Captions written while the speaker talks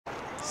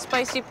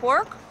Spicy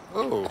pork?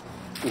 Oh.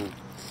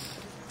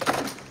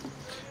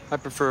 I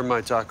prefer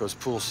my tacos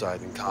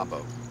poolside in Cabo.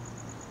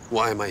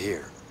 Why am I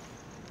here?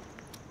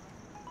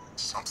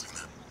 Something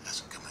that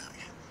hasn't come out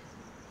yet.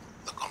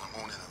 Look, on the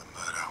morning of the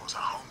murder, I was at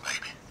home,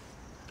 baby.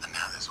 And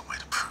now there's a way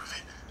to prove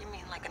it. You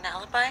mean like an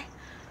alibi?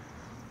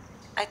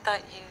 I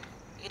thought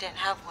you didn't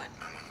have one.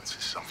 No, this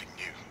is something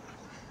new.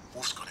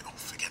 Wolf's got it all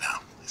figured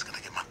out. He's gonna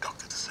get my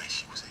doctor to say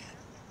she was here.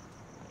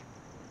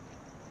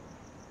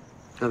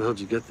 How the hell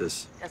did you get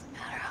this? Doesn't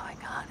matter how I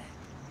got it.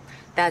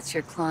 That's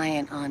your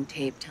client on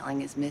tape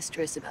telling his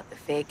mistress about the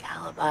fake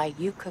alibi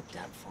you cooked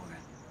up for him.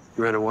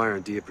 You ran a wire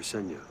on Dia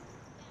Presenia.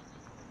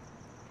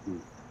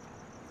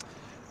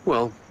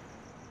 Well,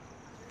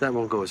 that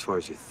won't go as far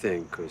as you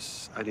think,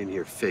 because I didn't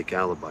hear fake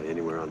alibi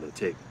anywhere on the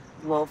tape.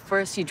 Well,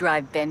 first you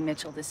drive Ben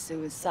Mitchell to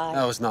suicide.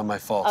 That was not my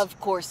fault. Of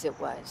course it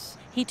was.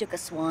 He took a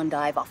swan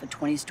dive off a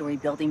 20-story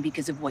building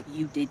because of what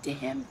you did to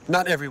him.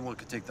 Not everyone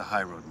could take the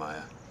high road,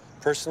 Maya.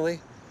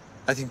 Personally,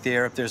 I think the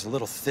air up there is a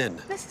little thin.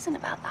 This isn't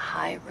about the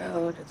high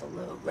road or the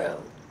low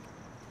road.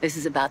 This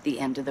is about the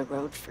end of the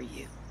road for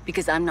you.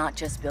 Because I'm not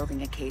just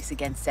building a case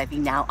against Sevi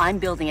now. I'm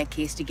building a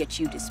case to get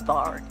you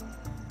disbarred.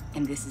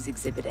 And this is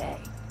Exhibit A.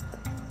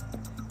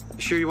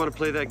 You sure you want to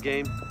play that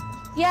game?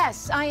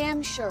 Yes, I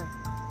am sure.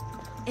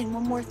 And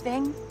one more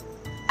thing.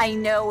 I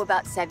know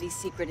about Sevi's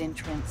secret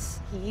entrance.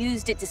 He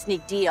used it to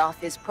sneak Dee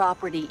off his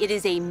property. It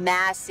is a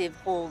massive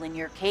hole in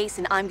your case,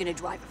 and I'm gonna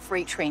drive a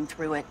freight train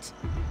through it.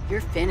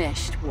 You're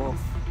finished, Wolf.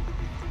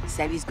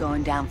 Sevi's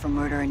going down for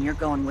murder, and you're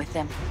going with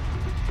him.